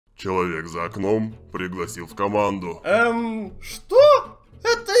Человек за окном пригласил в команду. Что?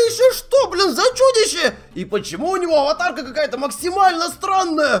 Это еще что, блин, за чудище? И почему у него аватарка какая-то максимально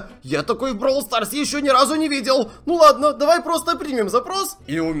странная? Я такой в Бравл Старсе еще ни разу не видел. Ну ладно, давай просто примем запрос.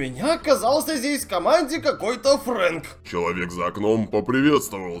 И у меня оказался здесь в команде какой-то Фрэнк. Человек за окном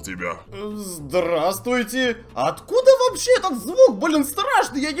поприветствовал тебя. Здравствуйте. Откуда вообще этот звук, блин,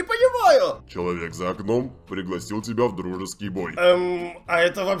 страшный, я не понимаю. Человек за окном пригласил тебя в дружеский бой. А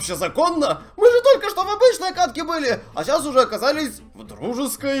это вообще законно? Мы же только что в обычной катке были, а сейчас уже оказались в дружеской.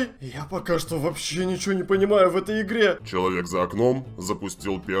 Я пока что вообще ничего не понимаю в этой игре. Человек за окном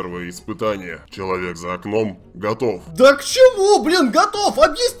запустил первое испытание. Человек за окном готов. Да к чему, блин, готов?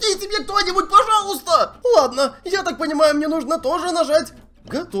 Объясните мне кто-нибудь, пожалуйста. Ладно, я так понимаю, мне нужно тоже нажать.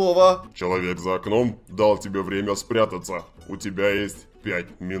 Готово. Человек за окном дал тебе время спрятаться. У тебя есть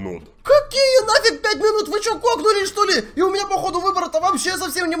 5 минут. Какие нафиг 5 минут? Вы что, кокнули, что ли? И у меня, походу, выбора-то вообще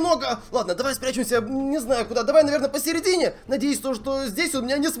совсем немного. Ладно, давай спрячемся, не знаю куда. Давай, наверное, посередине. Надеюсь, что здесь он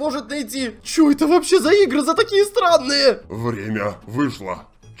меня не сможет найти. Что это вообще за игры, за такие странные? Время вышло.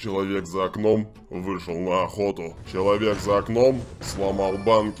 Человек за окном вышел на охоту. Человек за окном сломал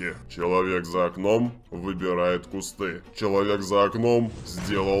банки. Человек за окном выбирает кусты. Человек за окном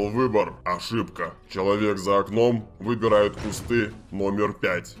сделал выбор. Ошибка. Человек за окном выбирает кусты номер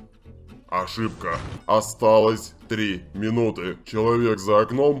 5. Ошибка. Осталось 3 минуты. Человек за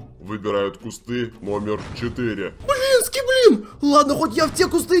окном выбирает кусты номер 4. Блин! Ладно, хоть я в те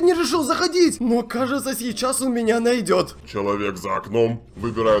кусты не решил заходить, но кажется, сейчас он меня найдет. Человек за окном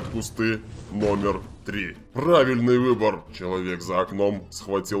выбирает кусты номер 3. Правильный выбор. Человек за окном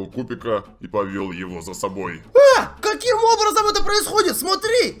схватил Купика и повел его за собой. Каким образом это происходит?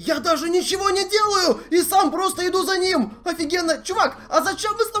 Смотри, я даже ничего не делаю и сам просто иду за ним. Офигенно. Чувак, а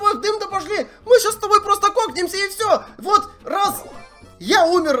зачем мы с тобой в дым-то пошли? Мы сейчас с тобой просто кокнемся и все. Вот, раз я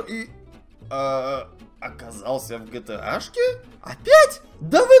умер и... оказался в GTA-шке? Опять?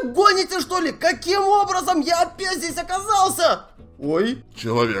 Да вы гоните, что ли? Каким образом я опять здесь оказался? Ой.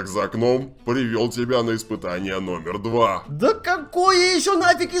 Человек за окном привел тебя на испытание номер 2. Да какое еще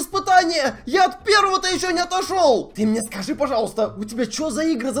нафиг испытание? Я от первого-то еще не отошел. Ты мне скажи, пожалуйста, у тебя что за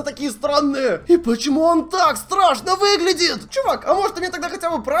игры за такие странные? И почему он так страшно выглядит? Чувак, а может ты мне тогда хотя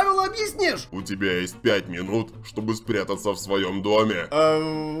бы правила объяснишь? У тебя есть 5 минут, чтобы спрятаться в своем доме.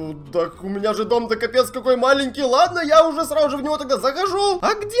 Так у меня же дом-то капец какой маленький. Ладно, я уже сразу же в него тогда захожу.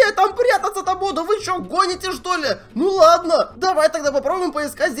 А где я там прятаться-то буду? Вы что, гоните, что ли? Ну ладно, давай тогда попробуем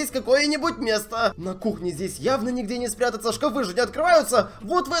поискать здесь какое-нибудь место. На кухне здесь явно нигде не спрятаться, шкафы же не открываются.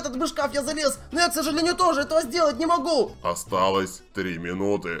 Вот в этот бы шкаф я залез, но я, к сожалению, тоже этого сделать не могу. Осталось 3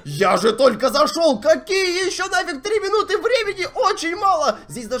 минуты. Я же только зашел. Какие еще нафиг 3 минуты? Времени очень мало.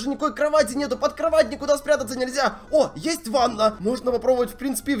 Здесь даже никакой кровати нету, под кровать никуда спрятаться нельзя. О, есть ванна. Можно попробовать, в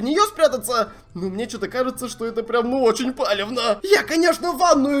принципе, в нее спрятаться. Но мне что-то кажется, что это прям, ну, очень палевно. Я, конечно, в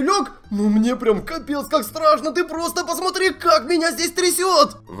ванную лег, но мне прям капец как страшно. Ты просто посмотри, как меня здесь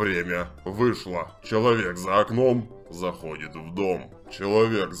трясет. Время вышло. Человек за окном заходит в дом.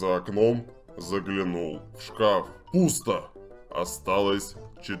 Человек за окном заглянул в шкаф. Пусто. Осталось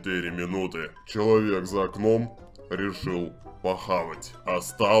 4 минуты. Человек за окном решил похавать.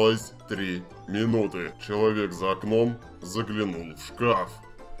 Осталось 3 минуты. Человек за окном заглянул в шкаф.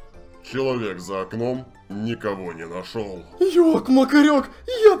 Человек за окном никого не нашел. Ёк-макарёк,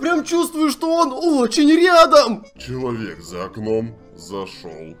 я прям чувствую, что он очень рядом. Человек за окном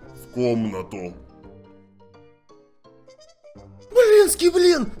зашел в комнату.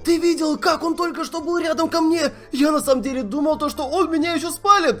 Блин, ты видел, как он только что был рядом ко мне? Я на самом деле думал то, что он меня еще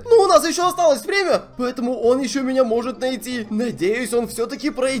спалит. Но у нас еще осталось время, поэтому он еще меня может найти. Надеюсь, он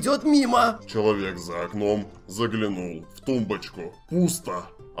все-таки пройдет мимо. Человек за окном заглянул в тумбочку. Пусто.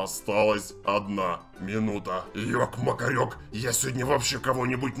 Осталась 1 минута. Ёк-макарёк, я сегодня вообще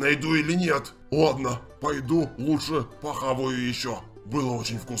кого-нибудь найду или нет? Ладно, пойду лучше похаваю еще. Было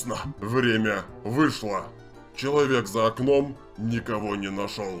очень вкусно. Время вышло. Человек за окном никого не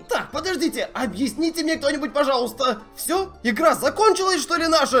нашел. Так, подождите, объясните мне кто-нибудь, пожалуйста. Все? Игра закончилась, что ли,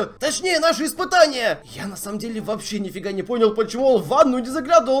 наша? Точнее, наше испытание. Я на самом деле вообще нифига не понял, почему он в ванну не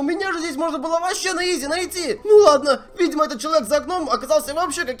заглядывал. Меня же здесь можно было вообще на изи найти. Ну ладно, видимо, этот человек за окном оказался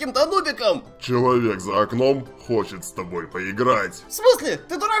вообще каким-то нубиком. Человек за окном хочет с тобой поиграть. В смысле?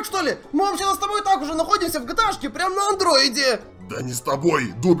 Ты дурак, что ли? Мы вообще с тобой так уже находимся в GTA-шке, прям на андроиде. Да не с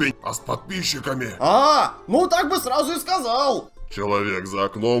тобой, дубень, а с подписчиками. Ну так бы сразу и сказал. Человек за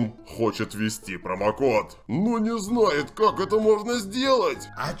окном хочет ввести промокод, но не знает, как это можно сделать.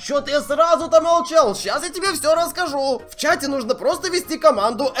 А чё ты сразу-то молчал? Сейчас я тебе все расскажу. В чате нужно просто ввести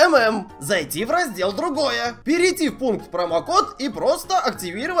команду зайти в раздел «Другое», перейти в пункт «Промокод» и просто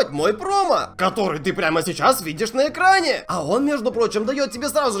активировать мой промо, который ты прямо сейчас видишь на экране. А он, между прочим, дает тебе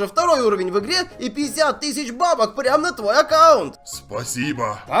сразу же второй уровень в игре и 50 тысяч бабок прямо на твой аккаунт.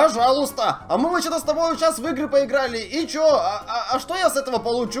 Спасибо. Пожалуйста. А мы вообще-то с тобой сейчас в игры поиграли. И чё? А что я с этого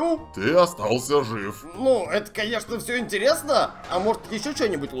получу? Ты остался жив. Ну, это, конечно, все интересно. А может, еще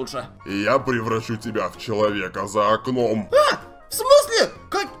что-нибудь лучше? И я превращу тебя в человека за окном. В смысле?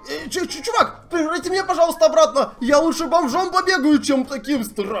 Как? Чувак, преврати меня, пожалуйста, обратно. Я лучше бомжом побегаю, чем таким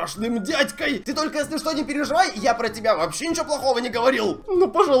страшным дядькой. Ты только, если что, не переживай, я про тебя вообще ничего плохого не говорил. Ну,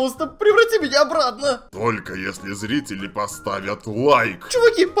 пожалуйста, преврати меня обратно. Только если зрители поставят лайк.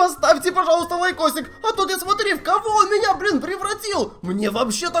 Чуваки, поставьте, пожалуйста, лайкосик. А то ты смотри, в кого он меня, блин, превратил. Мне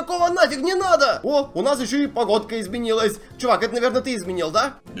вообще такого нафиг не надо. О, у нас еще и погодка изменилась. Чувак, это, наверное, ты изменил,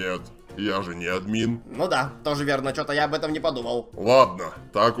 да? Нет. Я же не админ. Ну да, тоже верно, что-то я об этом не подумал. Ладно,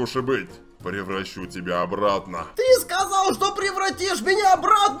 так уж и быть. Превращу тебя обратно. Ты сказал, что превратишь меня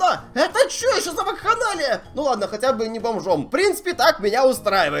обратно! Это что еще за вакханалия? Ну ладно, хотя бы не бомжом. В принципе, так меня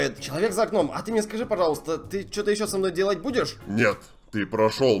устраивает. Человек за окном, а ты мне скажи, пожалуйста, ты что-то еще со мной делать будешь? Нет, ты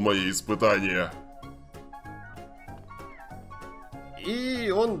прошел мои испытания. И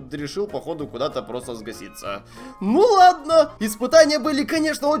он решил, походу, куда-то просто сгаситься. Ну ладно, испытания были,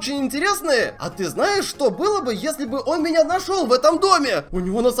 конечно, очень интересные. А ты знаешь, что было бы, если бы он меня нашел в этом доме? У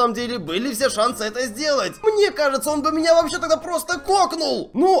него, на самом деле, были все шансы это сделать. Мне кажется, он бы меня вообще тогда просто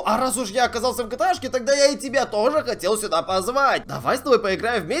кокнул. Ну, а раз уж я оказался в GTA-шке, тогда я и тебя тоже хотел сюда позвать. Давай с тобой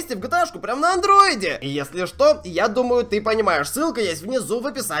поиграем вместе в GTA-шку прямо на андроиде. И если что, я думаю, ты понимаешь, ссылка есть внизу в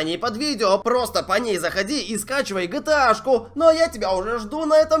описании под видео. Просто по ней заходи и скачивай GTA-шку. Ну, а я тебя уже жду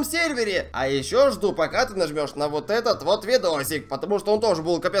на этом сервере. А еще жду, пока ты нажмешь на вот этот вот видосик, потому что он тоже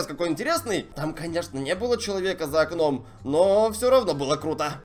был капец какой интересный. Там, конечно, не было человека за окном, но все равно было круто.